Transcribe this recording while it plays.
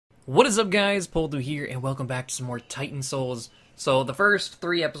What is up, guys? poledoo here, and welcome back to some more Titan Souls. So the first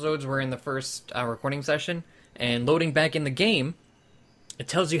 3 episodes were in the first recording session, and loading back in the game, it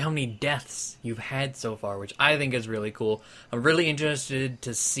tells you how many deaths you've had so far, which I think is really cool. I'm really interested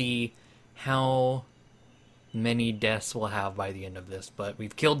to see how many deaths we'll have by the end of this, but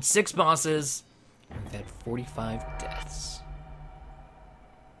we've killed 6 bosses, and we've had 45 deaths.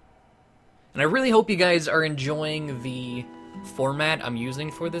 And I really hope you guys are enjoying the format I'm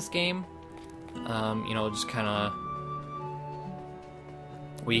using for this game. Just kind of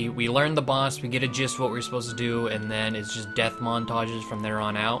we learn the boss, we get a gist of what we're supposed to do, and then it's just death montages from there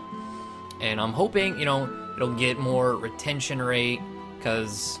on out. And I'm hoping, it'll get more retention rate,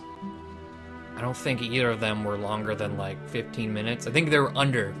 because I don't think either of them were longer than like 15 minutes. I think they were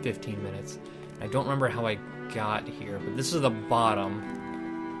under 15 minutes. I don't remember how I got here, but this is the bottom.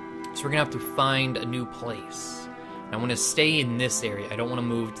 So we're gonna have to find a new place. I want to stay in this area. I don't want to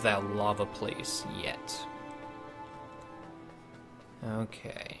move to that lava place yet.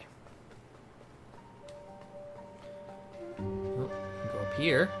 Okay. Oh, go up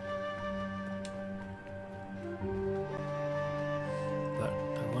here. But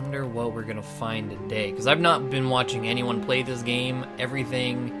I wonder what we're gonna find today, because I've not been watching anyone play this game.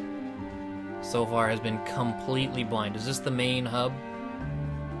 Everything so far has been completely blind. Is this the main hub?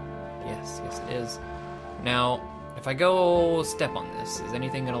 Yes, it is. Now, if I go step on this, is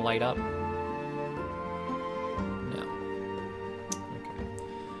anything gonna light up? No. Okay.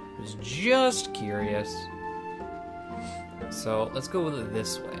 I was just curious. So, let's go with it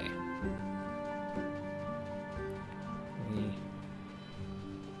this way.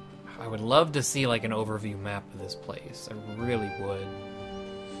 I would love to see like an overview map of this place. I really would.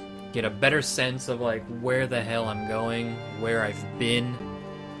 Get a better sense of like where the hell I'm going, where I've been.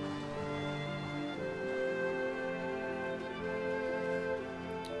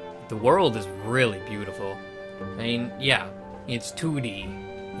 The world is really beautiful. I mean, yeah, it's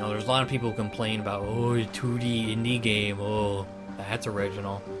 2D. There's a lot of people who complain about, oh, 2D indie game, oh, that's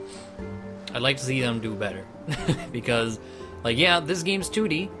original. I'd like to see them do better. Because, like, yeah, this game's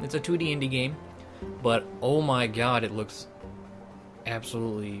 2D. It's a 2D indie game. But, oh my god, it looks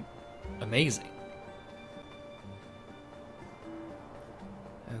absolutely amazing.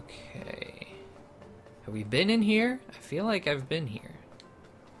 Okay. Have we been in here? I feel like I've been here.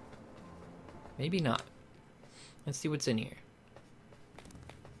 Maybe not. Let's see what's in here.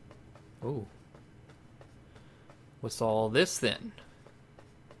 Oh. What's all this then?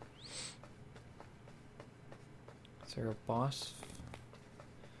 Is there a boss?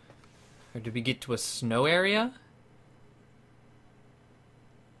 Or did we get to a snow area?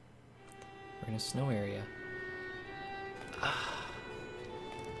 We're in a snow area.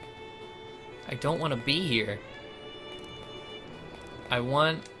 I don't want to be here. I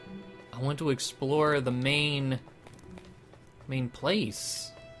want to explore the main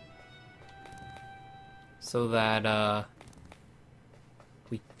place, so that I'm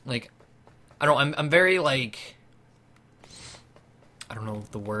very like, I don't know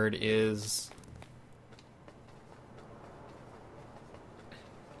what the word is.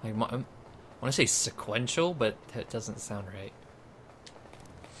 Like, I want to say sequential, but that doesn't sound right.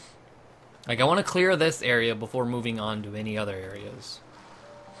 Like, I want to clear this area before moving on to any other areas.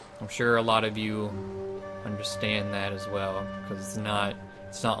 I'm sure a lot of you understand that as well, because it's not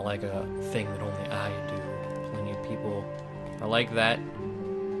like a thing that only I do. Plenty of people are like that.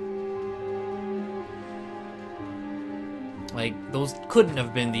 Like, those couldn't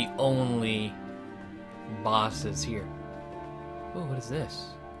have been the only bosses here. Oh, what is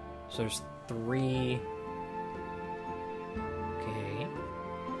this? So there's 3... Okay.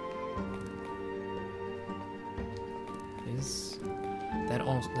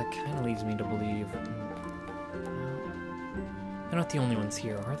 That kind of leads me to believe they're not the only ones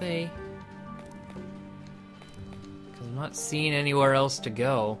here, are they? Because I'm not seeing anywhere else to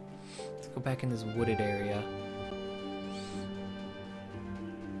go. Let's go back in this wooded area.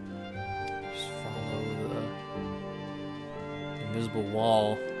 Just follow the invisible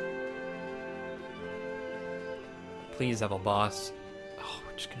wall. Please have a boss. Oh,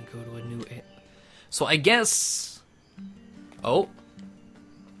 we're just gonna go to a new area. So I guess... Oh.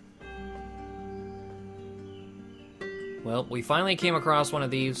 Well, we finally came across one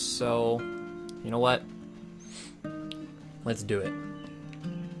of these, so you know what? Let's do it.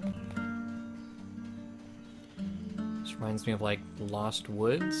 This reminds me of like Lost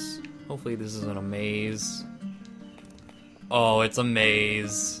Woods. Hopefully this isn't a maze. Oh, it's a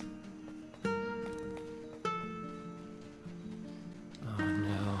maze. Oh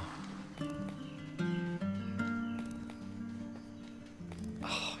no.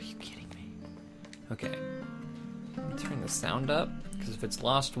 Oh, you Okay. Let me turn the sound up, because if it's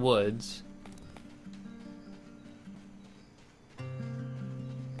Lost Woods...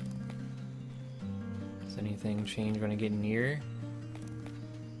 Does anything change when I get near?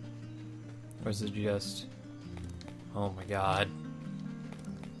 Or is it just... Oh my god.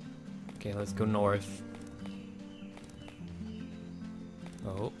 Okay, let's go north.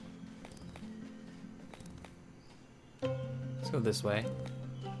 Oh. Let's go this way.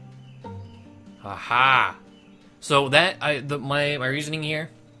 Aha! So that my reasoning here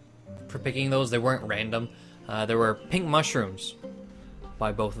for picking those, they weren't random. There were pink mushrooms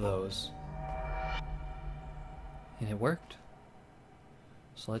by both of those, and it worked.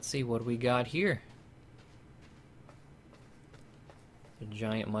 So let's see what we got here. The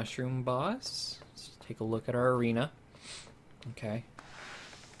giant mushroom boss. Let's take a look at our arena. Okay.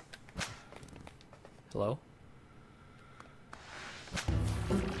 Hello?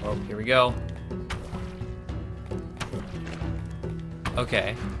 Oh, here we go.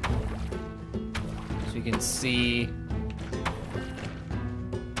 Okay. So you can see...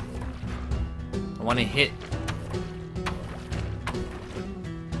 I want to hit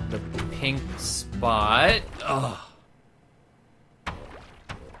the pink spot. Ugh.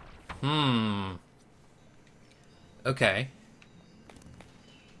 Okay.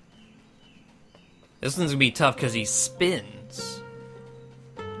 This one's gonna be tough because he spins.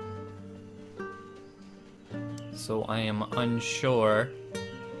 So I am unsure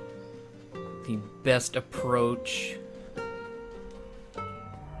the best approach.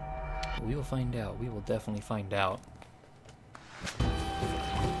 We will find out. We will definitely find out.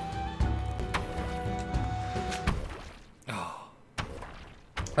 Oh.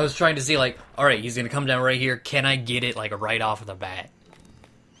 I was trying to see, like, alright, he's gonna come down right here. Can I get it, like, right off of the bat?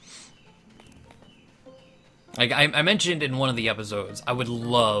 Like, I mentioned in one of the episodes, I would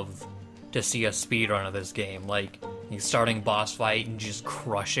love to see a speedrun of this game. Like, starting boss fight and just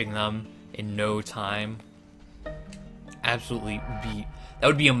crushing them in no time. Absolutely be... That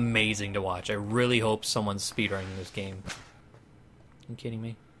would be amazing to watch. I really hope someone's speedrunning this game. Are you kidding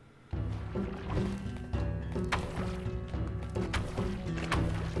me?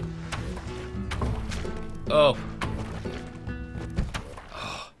 Oh.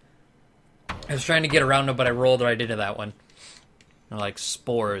 I was trying to get around it, but I rolled right into that one. They're like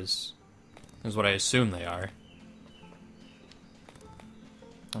spores, is what I assume they are.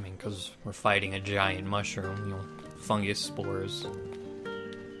 I mean, because we're fighting a giant mushroom, you know, fungus spores.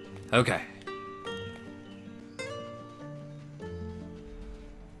 Okay.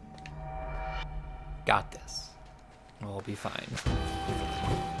 Got this. We'll be fine.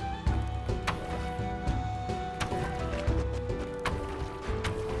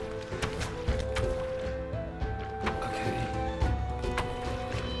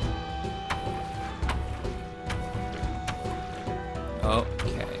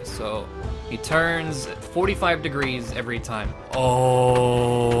 Okay, so he turns 45 degrees every time.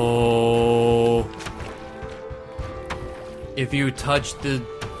 Oh! If you touch the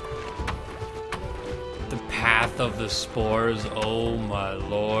path of the spores, oh my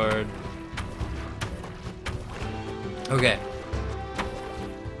lord. Okay.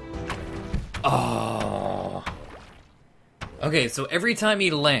 Oh. Okay, so every time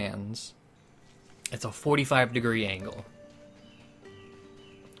he lands, it's a 45-degree angle.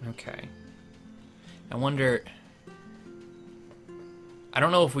 Okay. I wonder... I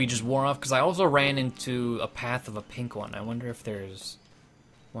don't know if we just wore off, because I also ran into a path of a pink one. I wonder if there's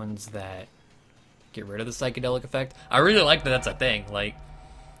ones that get rid of the psychedelic effect. I really like that that's a thing. Like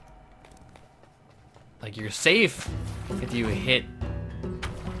you're safe if you hit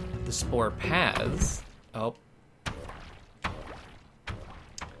the spore paths. Oh.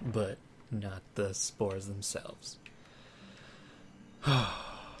 But not the spores themselves.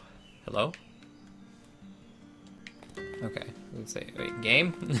 Hello? Okay, let's say, wait,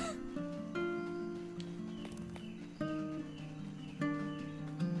 game?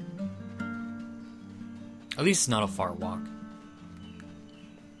 At least it's not a far walk.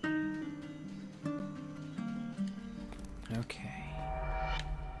 Okay.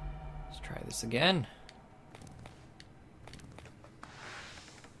 Let's try this again.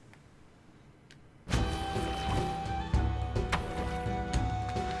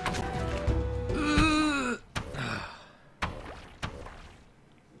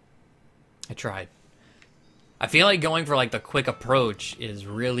 I tried. I feel like going for like the quick approach is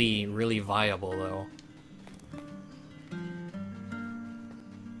really, really viable though.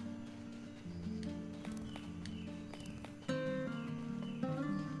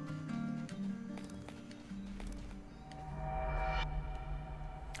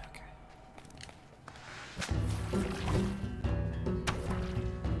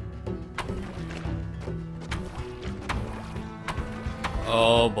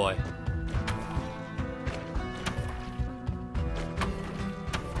 Oh boy.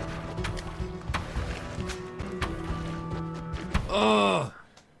 Ugh.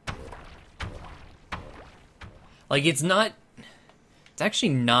 Like, it's actually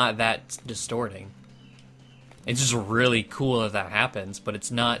not that distorting. It's just really cool that that happens, but it's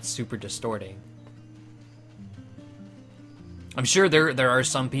not super distorting. I'm sure there are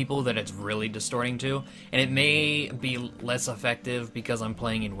some people that it's really distorting to, and it may be less effective because I'm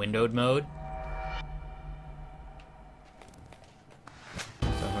playing in windowed mode. So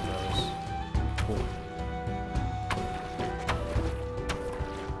who knows? Cool.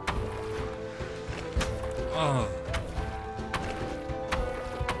 Oh.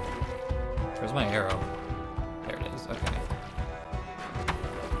 Where's my arrow? There it is. Okay.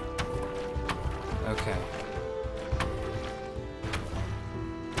 Okay.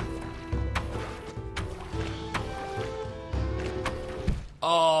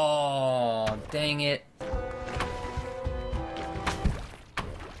 Oh, dang it.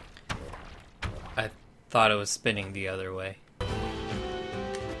 I thought it was spinning the other way.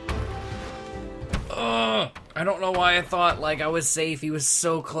 Ugh! I don't know why I thought, like, I was safe. He was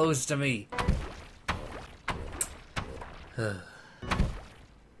so close to me.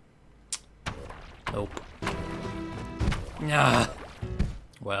 Nope. Nah.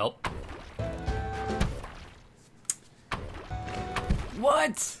 Well.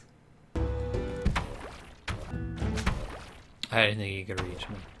 What? I didn't think he could reach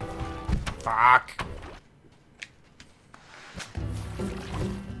me. Fuck.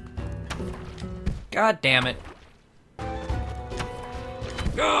 God damn it.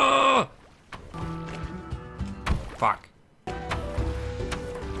 Ugh! Fuck.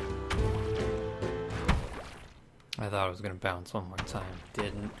 I thought it was gonna bounce one more time.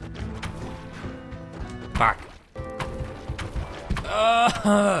 Didn't. Fuck.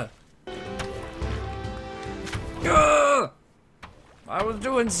 I was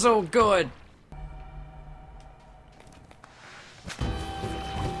doing so good.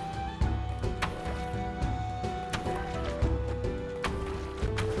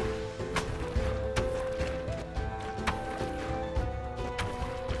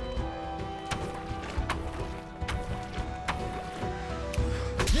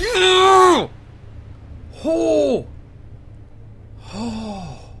 Oh!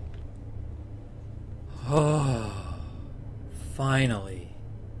 Oh, finally.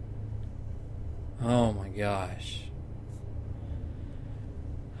 Oh my gosh.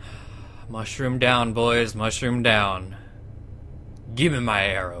 Mushroom down, boys, mushroom down. Give me my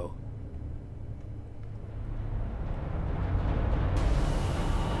arrow.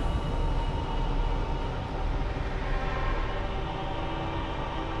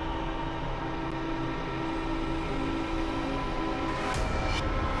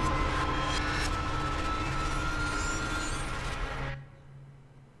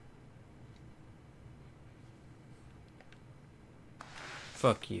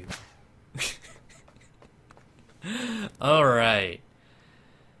 Fuck you. Alright.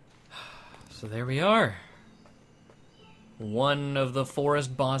 So there we are. One of the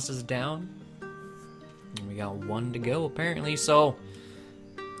forest bosses down. And we got one to go, apparently. So,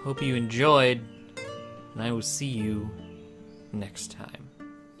 hope you enjoyed. And I will see you next time.